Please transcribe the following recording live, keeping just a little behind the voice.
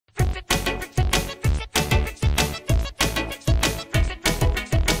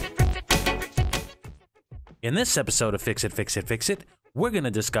In this episode of Fix It, we're going to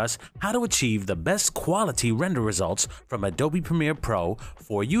discuss how to achieve the best quality render results from Adobe Premiere Pro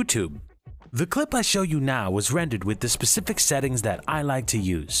for YouTube. The clip I show you now was rendered with the specific settings that I like to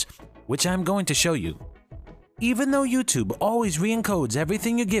use, which I'm going to show you. Even though YouTube always re-encodes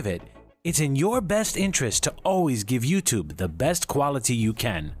everything you give it, it's in your best interest to always give YouTube the best quality you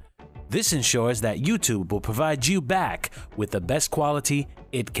can. This ensures that YouTube will provide you back with the best quality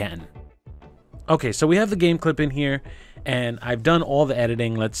it can. Okay, so we have the game clip in here, and I've done all the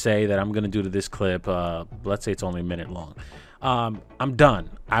editing, let's say, that I'm going to do to this clip. Let's say it's only a minute long. I'm done.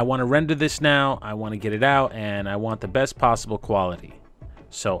 I want to render this now. I want to get it out, and I want the best possible quality.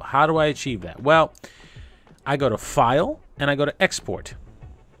 So how do I achieve that? Well, I go to File, and I go to Export.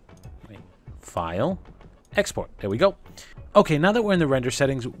 File, Export. There we go. Okay, now that we're in the render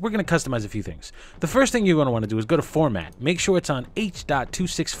settings, we're going to customize a few things. The first thing you're going to want to do is go to Format. Make sure it's on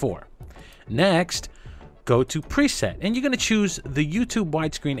H.264. Next, go to Preset, and you're going to choose the YouTube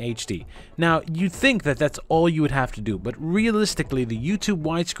Widescreen HD. Now, you'd think that that's all you would have to do, but realistically, the YouTube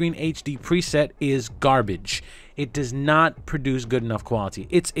Widescreen HD preset is garbage. It does not produce good enough quality.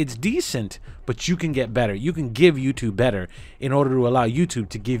 It's decent, but you can get better. You can give YouTube better in order to allow YouTube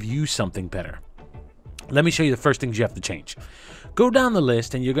to give you something better. Let me show you the first things you have to change. Go down the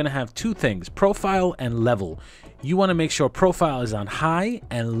list, and you're going to have two things, Profile and Level. You want to make sure Profile is on high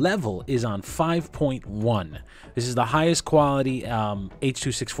and Level is on 5.1. This is the highest quality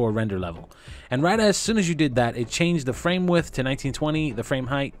H.264 render level. And right as soon as you did that, it changed the frame width to 1920, the frame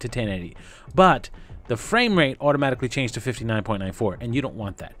height to 1080. But the frame rate automatically changed to 59.94, and you don't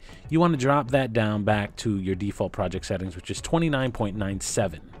want that. You want to drop that down back to your default project settings, which is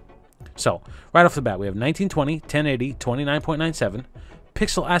 29.97. So, right off the bat, we have 1920, 1080, 29.97,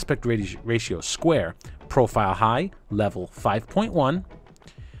 pixel aspect ratio square, profile high, level 5.1,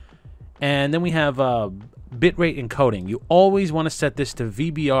 and then we have bitrate encoding. You always want to set this to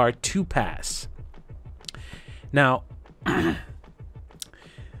VBR 2-pass. Now,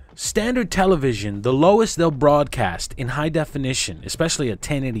 standard television, the lowest they'll broadcast in high definition, especially a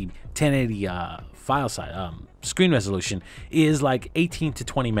 1080 file size, screen resolution, is like 18 to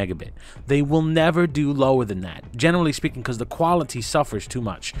 20 megabit. They will never do lower than that, generally speaking, because the quality suffers too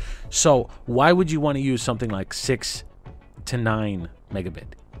much. So why would you want to use something like 6 to 9 megabit?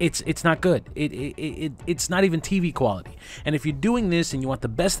 It's not good. It's not even TV quality. And if you're doing this and you want the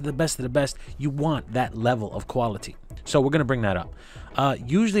best of the best of the best, you want that level of quality. So we're gonna bring that up.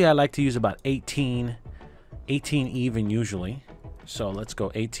 Usually I like to use about 18 even usually. So let's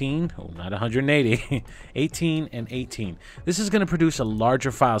go 18, oh, not 180, 18 and 18. This is going to produce a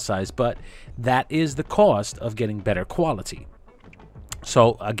larger file size, but that is the cost of getting better quality.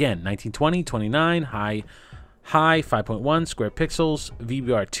 So again, 1920, 29, high 5.1 square pixels,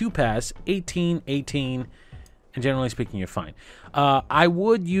 VBR 2-pass, 18, and generally speaking, you're fine. I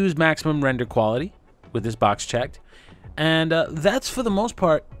would use maximum render quality with this box checked, and that's for the most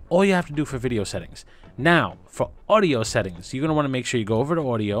part all you have to do for video settings. Now, for audio settings, you're going to want to make sure you go over to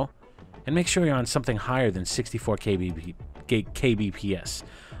audio and make sure you're on something higher than 64 kbps.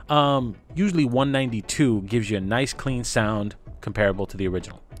 Usually 192 gives you a nice clean sound comparable to the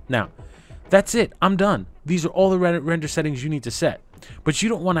original. Now, that's it. I'm done. These are all the render settings you need to set. But you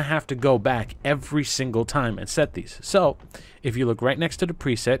don't want to have to go back every single time and set these. So, if you look right next to the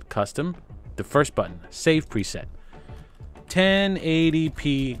preset, custom, the first button, save preset,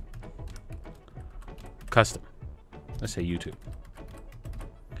 1080p custom. Let's say YouTube.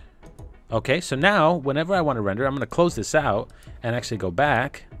 Okay, so now whenever I want to render, I'm going to close this out and actually go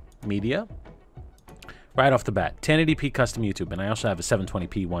back, media, right off the bat, 1080p custom YouTube, and I also have a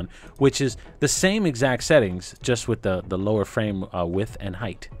 720p one, which is the same exact settings, just with the lower frame width and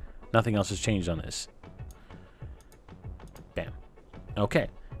height. Nothing else has changed on this. Bam. Okay,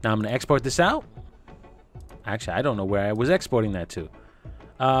 now I'm going to export this out. Actually, I don't know where I was exporting that to.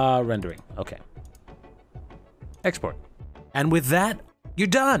 Rendering. Okay. Export. And with that, you're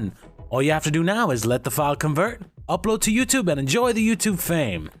done. All you have to do now is let the file convert, upload to YouTube, and enjoy the YouTube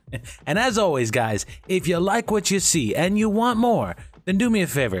fame. And as always, guys, if you like what you see and you want more, then do me a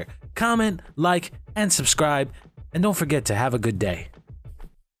favor, comment, like, and subscribe, and don't forget to have a good day.